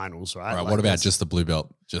 Like the finals, right? All right, like what about just the blue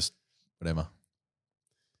belt? Just whatever.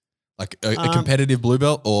 Like a competitive blue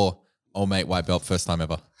belt or old mate white belt first time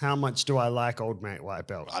ever? How much do I like old mate white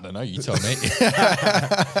belt? I don't know. You tell me.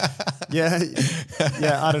 Yeah,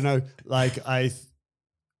 I don't know. Like I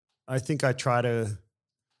think I try to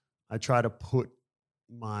put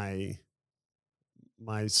my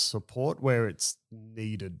support where it's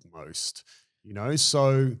needed most,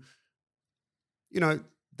 So,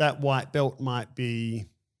 that white belt might be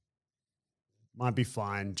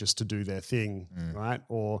fine just to do their thing, right?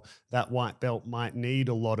 Or that white belt might need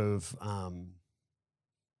a lot of,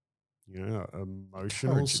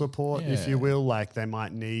 emotional support, if you will. Like they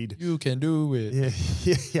might need. You can do it.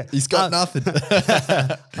 Yeah. He's got nothing.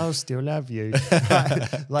 I'll still love you.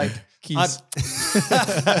 Like, keys.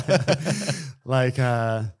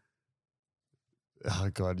 Oh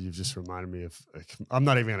God, you've just reminded me of. I'm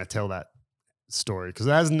not even going to tell that story because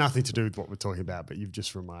it has nothing to do with what we're talking about. But you've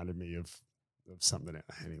just reminded me of something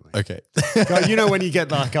anyway. Okay. God, when you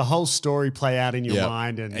get like a whole story play out in your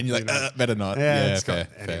mind, and you're like, better not. Yeah, fair.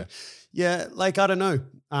 Anyway. Yeah, like I don't know.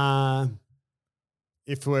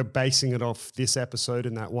 If we're basing it off this episode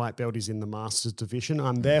and that white belt is in the Masters division,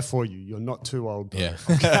 I'm there for you. You're not too old. Bro. Yeah.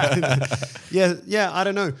 Okay? Yeah. I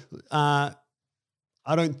don't know.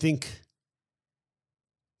 I don't think.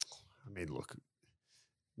 I mean, look,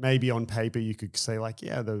 maybe on paper you could say like,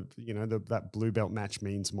 yeah, that blue belt match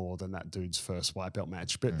means more than that dude's first white belt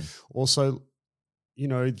match. But also,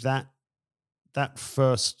 that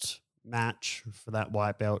first match for that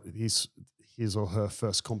white belt, his or her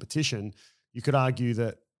first competition, you could argue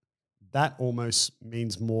that almost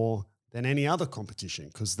means more than any other competition,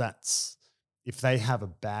 because that's, if they have a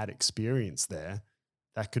bad experience there,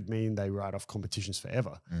 that could mean they write off competitions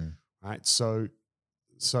forever, right? So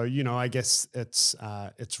I guess its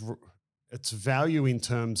value in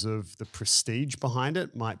terms of the prestige behind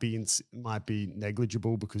it might be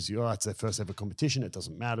negligible because it's their first ever competition. It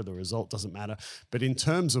doesn't matter. The result doesn't matter. But in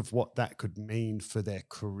terms of what that could mean for their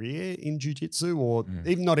career in jiu-jitsu, or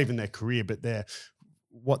even not even their career, but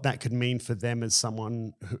what that could mean for them as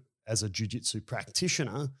someone as a jiu-jitsu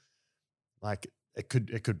practitioner, like it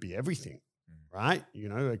could be everything, right?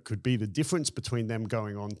 It could be the difference between them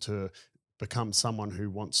going on to become someone who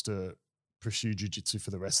wants to pursue jiu-jitsu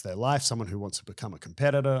for the rest of their life, someone who wants to become a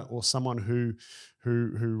competitor, or someone who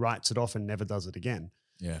writes it off and never does it again.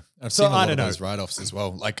 Yeah. I've So seen a I lot don't of know. those write-offs as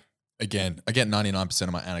well. Like, again, I get 99%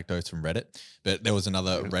 of my anecdotes from Reddit, but there was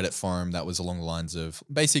another Reddit forum that was along the lines of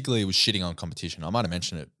basically it was shitting on competition. I might have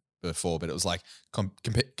mentioned it before, but it was like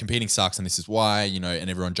competing sucks and this is why, you know, and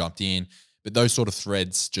everyone jumped in. But those sort of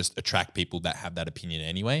threads just attract people that have that opinion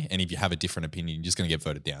anyway. And if you have a different opinion, you're just going to get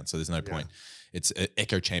voted down. So there's no point. It's an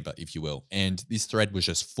echo chamber, if you will. And this thread was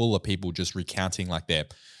just full of people just recounting like their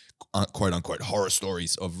quote unquote horror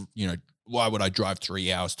stories of, you know, why would I drive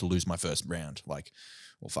 3 hours to lose my first round? Like,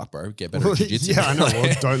 well, fuck, bro, get better at jiu-jitsu. Yeah, I know.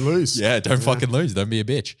 Well, don't lose. Yeah, don't fucking lose. Don't be a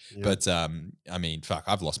bitch. Yeah. But I mean, fuck,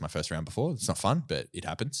 I've lost my first round before. It's not fun, but it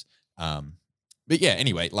happens. But yeah,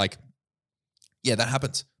 anyway, like, yeah, that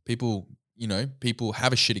happens. People, you know, people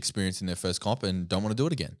have a shit experience in their first comp and don't want to do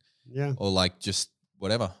it again. Yeah. Or like just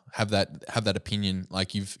whatever, have that opinion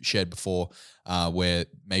like you've shared before, where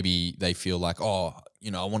maybe they feel like, oh,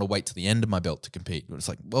 you know, I want to wait to the end of my belt to compete. But it's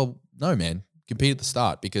like, well, no, man, compete at the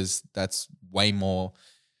start because that's way more.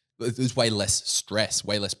 There's way less stress,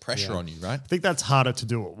 way less pressure on you, right? I think that's harder to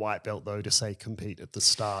do at white belt though, to say compete at the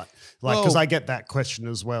start. Like, because I get that question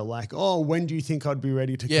as well. Like, oh, when do you think I'd be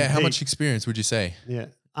ready to compete? Yeah, how much experience would you say? Yeah.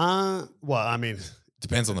 Well, I mean,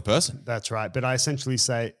 depends on the person. That's right. But I essentially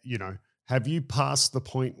say, you know, have you passed the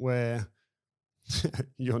point where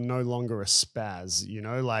you're no longer a spaz, you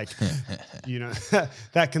know, like, you know,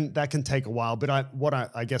 that can take a while. But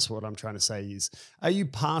I guess what I'm trying to say is, are you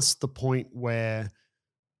past the point where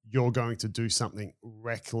you're going to do something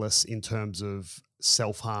reckless in terms of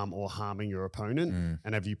self-harm or harming your opponent?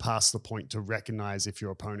 And have you passed the point to recognize if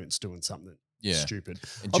your opponent's doing something stupid?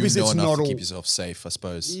 And obviously, it's not to keep yourself safe, I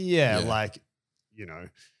suppose. Yeah, like, you know,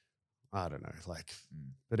 I don't know, like,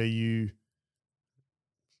 but are you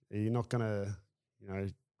not gonna, you know,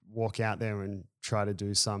 walk out there and try to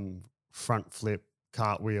do some front flip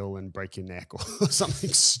cartwheel and break your neck or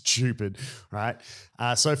something stupid, right?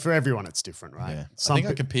 So for everyone, it's different, right? Yeah. I think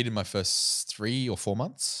I competed my first 3 or 4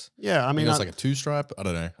 months. Yeah, I mean, it was like a 2-stripe. I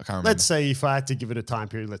don't know. I can't remember. Let's say if I had to give it a time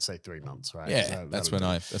period, let's say 3 months, right? Yeah, so that's when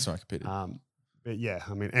I competed. But yeah,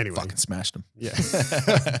 I mean, anyway, fucking smashed them. Yeah,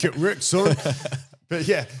 get wrecked, son. But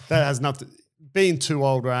yeah, that has nothing. Being too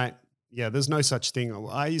old, right? Yeah, there's no such thing.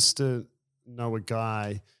 I used to know a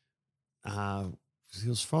guy. He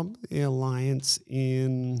was from the Alliance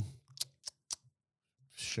in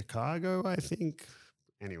Chicago, I think.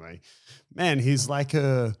 Anyway, man, he's like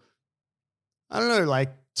I don't know,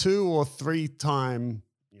 like 2 or 3 time,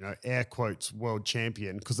 you know, air quotes world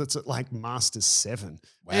champion, because it's at like Masters 7.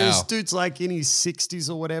 Wow. And this dude's like in his 60s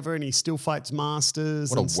or whatever, and he still fights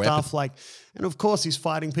Masters and stuff. Like, and of course he's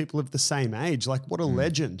fighting people of the same age. Like, what a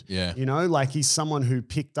legend. Yeah. You know, like he's someone who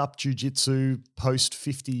picked up jiu-jitsu post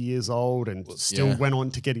 50 years old and still went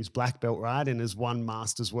on to get his black belt, right? And has won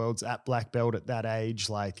Masters Worlds at black belt at that age.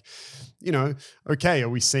 Like, you know, okay, are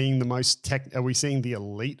we seeing the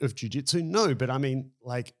elite of jiu-jitsu? No, but I mean,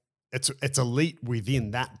 like, it's elite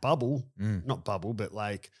within that bubble, not bubble, but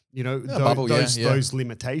like, you know, those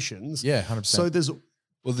limitations. Yeah, 100%. So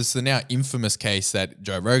there's the now infamous case that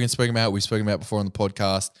Joe Rogan spoke about, we've spoken about before on the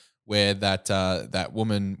podcast, where that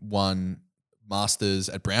woman won Masters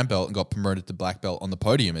at brown belt and got promoted to black belt on the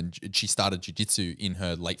podium, and she started jiu-jitsu in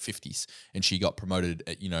her late 50s and she got promoted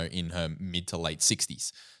at, you know, in her mid to late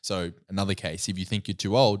 60s. So another case, if you think you're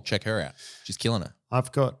too old, check her out. She's killing it.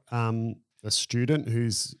 I've got a student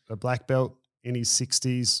who's a black belt in his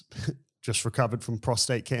 60s, just recovered from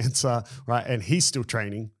prostate cancer, right? And he's still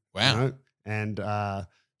training. Wow. You know? And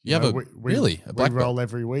we roll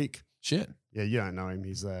every week. Shit. Yeah, you don't know him.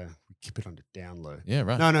 He's we keep it on the down low. Yeah,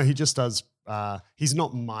 right. No, he just does. He's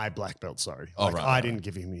not my black belt. Sorry. Oh, I didn't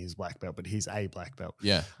give him his black belt, but he's a black belt.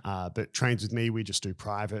 Yeah. But trains with me. We just do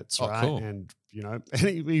privates, right? Cool. And you know,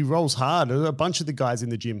 and he rolls hard. A bunch of the guys in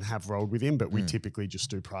the gym have rolled with him, but we typically just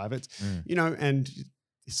do privates. You know, and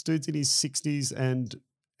this dude's in his 60s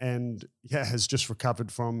and has just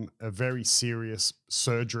recovered from a very serious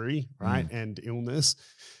surgery, right? And illness.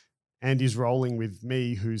 And he's rolling with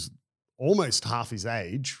me, who's almost half his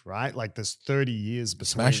age, right? Like there's 30 years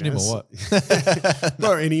between us. Smashing him or what?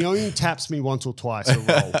 Bro, and he only taps me once or twice a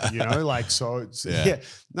roll, you know? Like, so it's,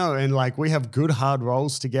 no, and like we have good hard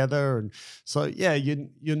rolls together. And so, yeah,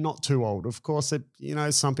 you're not too old. Of course, you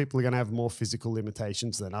know, some people are going to have more physical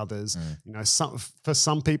limitations than others. You know, for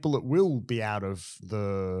some people, it will be out of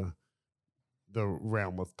the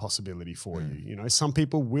realm of possibility for you. You know, some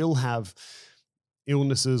people will have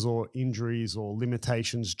illnesses or injuries or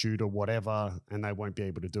limitations due to whatever, and they won't be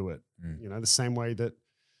able to do it. You know, the same way that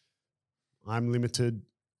I'm limited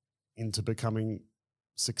into becoming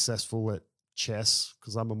successful at chess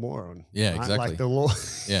because I'm a moron. Yeah, right? exactly. Like the law.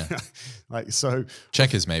 Yeah. Like, so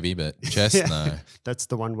Checkers maybe, but chess, Yeah. no. that's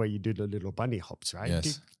the one where you do the little bunny hops, right?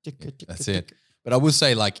 Yes. Tick, tick, tick, That's tick, it. tick. But I will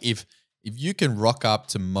say, like, if you can rock up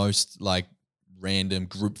to most like random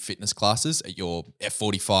group fitness classes at your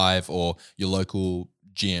F45 or your local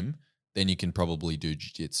gym, then you can probably do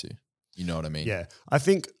jiu-jitsu. You know what I mean? Yeah. I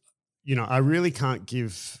think, I really can't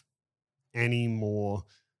give any more,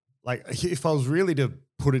 like, if I was really to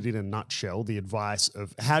put it in a nutshell, the advice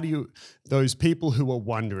of those people who are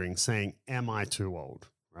wondering, saying, am I too old,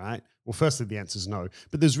 right? Well, firstly, the answer is no,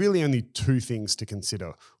 but there's really only two things to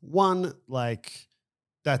consider. One, like,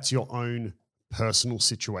 that's your own personal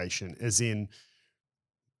situation, as in,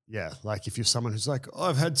 yeah, like if you're someone who's like, oh,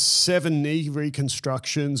 I've had 7 knee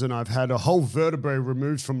reconstructions and I've had a whole vertebrae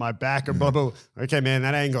removed from my back and blah, blah. Okay, man,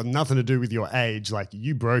 that ain't got nothing to do with your age. Like,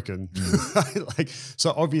 you broken. Like,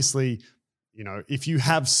 so obviously, if you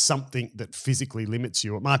have something that physically limits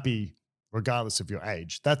you, it might be regardless of your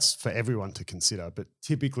age. That's for everyone to consider. But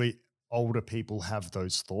typically older people have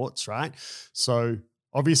those thoughts, right? So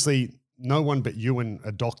obviously no one but you and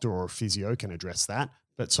a doctor or a physio can address that.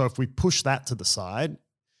 But so if we push that to the side,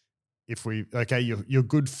 you're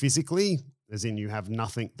good physically, as in you have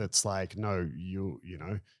nothing that's like, no,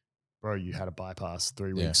 bro, you had a bypass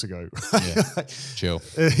 3 weeks ago. Yeah. Chill.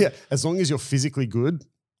 Yeah. As long as you're physically good,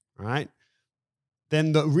 right?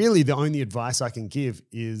 Then the only advice I can give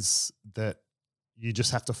is that you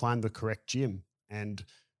just have to find the correct gym. And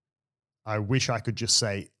I wish I could just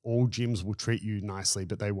say all gyms will treat you nicely,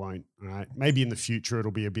 but they won't, right? Maybe in the future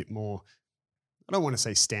it'll be a bit more, I don't want to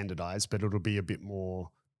say standardized, but it'll be a bit more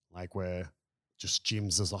like where just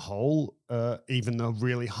gyms as a whole, even the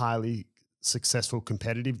really highly successful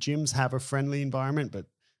competitive gyms have a friendly environment, but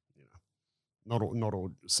not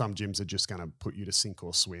all. Some gyms are just going to put you to sink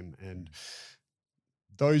or swim, and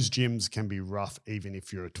those gyms can be rough even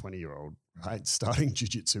if you're a 20-year-old, right? Starting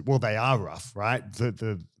jiu-jitsu. Well, they are rough, right?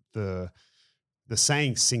 The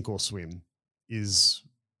saying sink or swim is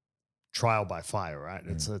trial by fire, right?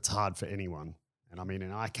 It's hard for anyone. And I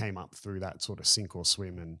mean, I came up through that sort of sink or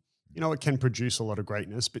swim, and it can produce a lot of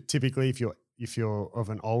greatness. But typically, if you're of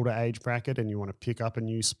an older age bracket and you want to pick up a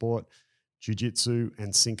new sport, jiu-jitsu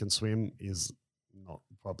and sink and swim is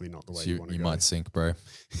probably not the way you want to go. You might sink, bro.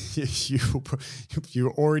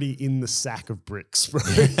 You're already in the sack of bricks, bro.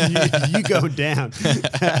 you go down.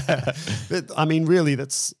 But I mean, really,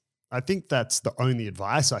 I think that's the only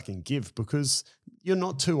advice I can give, because you're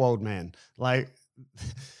not too old, man. Like,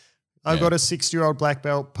 I've got a 60-year-old black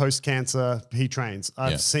belt, post-cancer, he trains.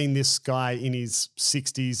 I've seen this guy in his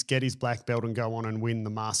 60s get his black belt and go on and win the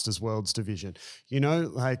Masters Worlds division.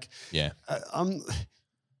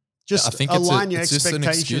 Just I think align your it's expectations. just an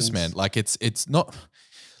excuse, man. Like, it's not,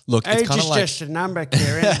 look, Age it's kind of is like. just a number,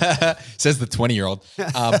 Kieran. Says the 20-year-old.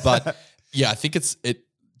 But yeah, I think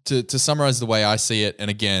to summarize the way I see it, and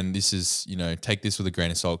again, this is, take this with a grain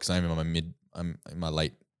of salt, because I'm in my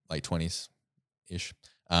late 20s-ish.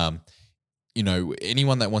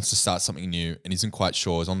 Anyone that wants to start something new and isn't quite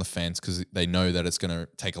sure, is on the fence because they know that it's going to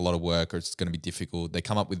take a lot of work or it's going to be difficult. They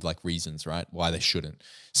come up with like reasons, right, why they shouldn't.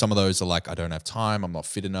 Some of those are like, I don't have time, I'm not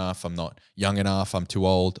fit enough, I'm not young enough, I'm too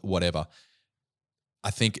old, whatever.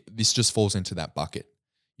 I think this just falls into that bucket.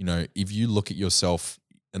 If you look at yourself,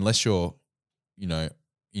 unless you're,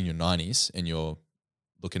 in your 90s and you're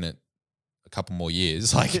looking at a couple more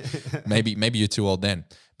years, like maybe you're too old then.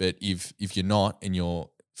 But if you're not and you're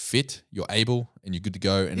fit, you're able, and you're good to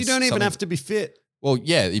go, and you don't even have to be fit. Well,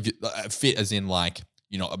 yeah, if you fit as in like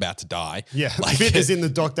you're not about to die. Yeah, like, fit as in the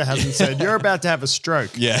doctor hasn't said you're about to have a stroke.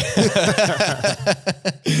 Yeah,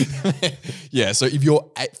 yeah. So if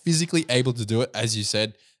you're physically able to do it, as you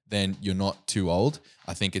said, then you're not too old.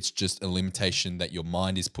 I think it's just a limitation that your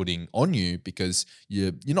mind is putting on you, because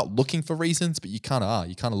you're not looking for reasons, but you kind of are.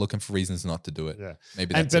 You're kind of looking for reasons not to do it. Yeah,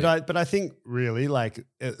 maybe that's it. But I think really, like,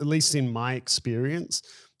 at least in my experience,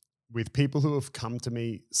 with people who have come to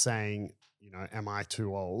me saying, am I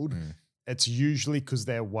too old? It's usually because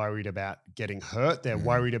they're worried about getting hurt. They're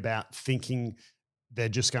worried about thinking they're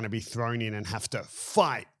just going to be thrown in and have to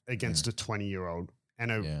fight against a 20-year-old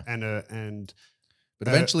But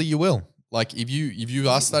eventually you will. Like, if you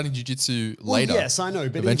are starting jiu-jitsu later, yes, I know.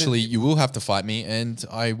 But eventually you will have to fight me, and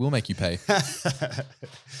I will make you pay.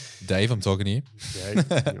 Dave, I'm talking to you.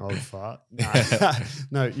 Yeah, you old fart.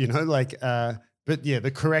 No, but yeah, the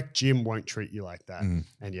correct gym won't treat you like that.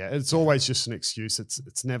 And yeah, it's always just an excuse.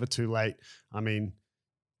 It's never too late. I mean,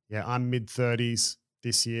 yeah, I'm mid-30s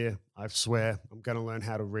this year. I swear I'm going to learn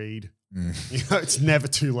how to read. It's never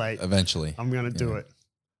too late. Eventually. I'm going to do it.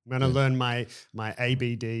 I'm going to learn my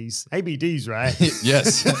ABDs. ABDs, right?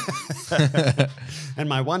 Yes. And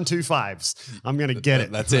my 1-2-5s. I'm going to get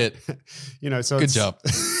it. That's it. So Good job.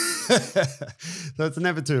 So it's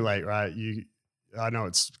never too late, right? I know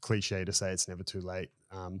it's cliche to say it's never too late.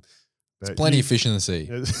 But Plenty of fish in the sea.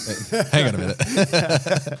 Hang on a minute.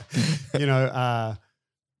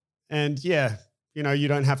 And yeah, you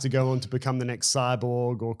don't have to go on to become the next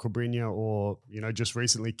Cyborg or Cobrinha or, just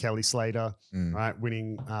recently Kelly Slater, right?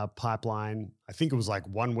 Winning Pipeline. I think it was like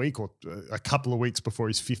 1 week or a couple of weeks before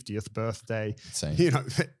his 50th birthday. Insane.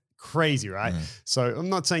 Crazy, right? So I'm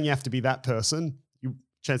not saying you have to be that person.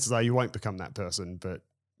 Chances are you won't become that person, but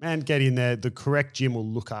man, get in there. The correct gym will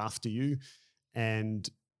look after you. And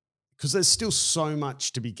because there's still so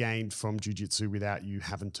much to be gained from jiu-jitsu without you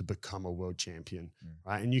having to become a world champion,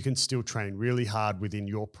 right? And you can still train really hard within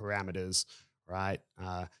your parameters, right?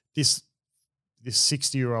 This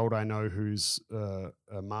 60-year-old I know who's a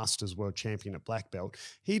Masters world champion at black belt,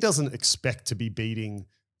 he doesn't expect to be beating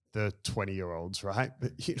the 20-year-olds, right?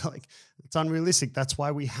 But it's unrealistic. That's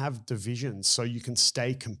why we have divisions, so you can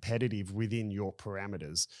stay competitive within your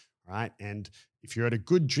parameters, right? And if you're at a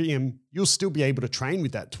good gym, you'll still be able to train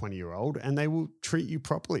with that 20-year-old and they will treat you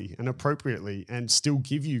properly and appropriately and still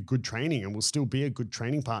give you good training and will still be a good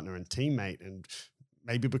training partner and teammate and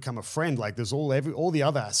maybe become a friend. Like there's all the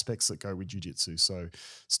other aspects that go with jiu-jitsu. So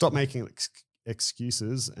stop making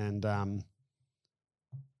excuses and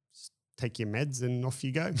take your meds and off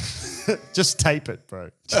you go. Just tape it, bro.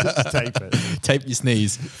 Just tape it. Tape your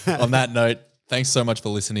sneeze. On that note, thanks so much for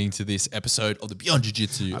listening to this episode of the Beyond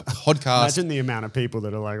Jiu-Jitsu podcast. Imagine the amount of people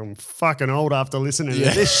that are like, I'm fucking old after listening to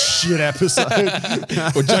this shit episode.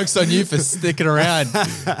 Well, joke's on you for sticking around,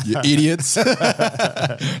 you idiots.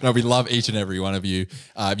 No, we love each and every one of you.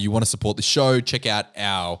 If you want to support the show, check out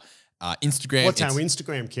our Instagram. What's our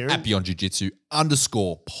Instagram, Kieran? At Beyond Jiu-Jitsu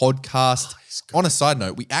 _podcast. On a side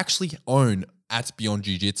note, we actually own at Beyond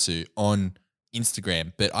Jiu-Jitsu on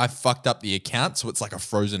Instagram, but I fucked up the account, so it's like a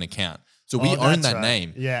frozen account. So we own that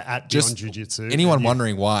name. Yeah, at Beyond Jiu-Jitsu. Anyone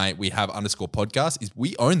wondering why we have _podcast is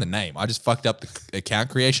we own the name. I just fucked up the account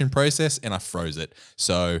creation process and I froze it.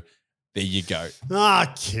 So there you go.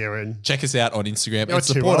 Kieran. Check us out on Instagram You're and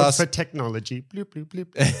support too old us for technology. Bloop, bloop,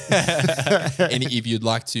 bloop. And if you'd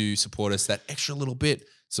like to support us that extra little bit,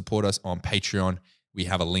 support us on Patreon. We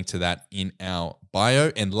have a link to that in our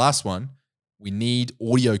bio. And last one, we need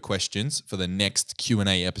audio questions for the next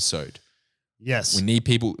Q&A episode. Yes. We need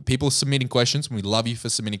people submitting questions. We love you for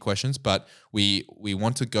submitting questions, but we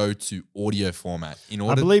want to go to audio format in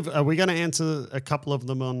order. I believe, are we going to answer a couple of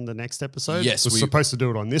them on the next episode? Yes. We're supposed to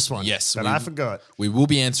do it on this one. Yes. But I forgot. We will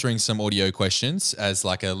be answering some audio questions as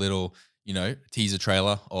like a little, teaser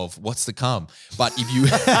trailer of what's to come. But if you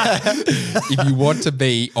if you want to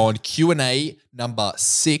be on Q&A number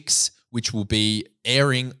 6, which will be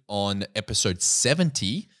airing on episode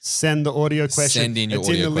 70. Send the audio question. Send in your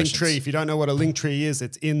audio It's in the link questions. tree. If you don't know what a link tree is,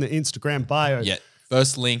 it's in the Instagram bio. Yeah.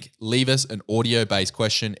 First link, leave us an audio-based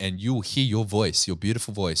question and you will hear your voice, your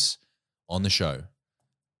beautiful voice on the show.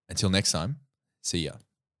 Until next time, see ya.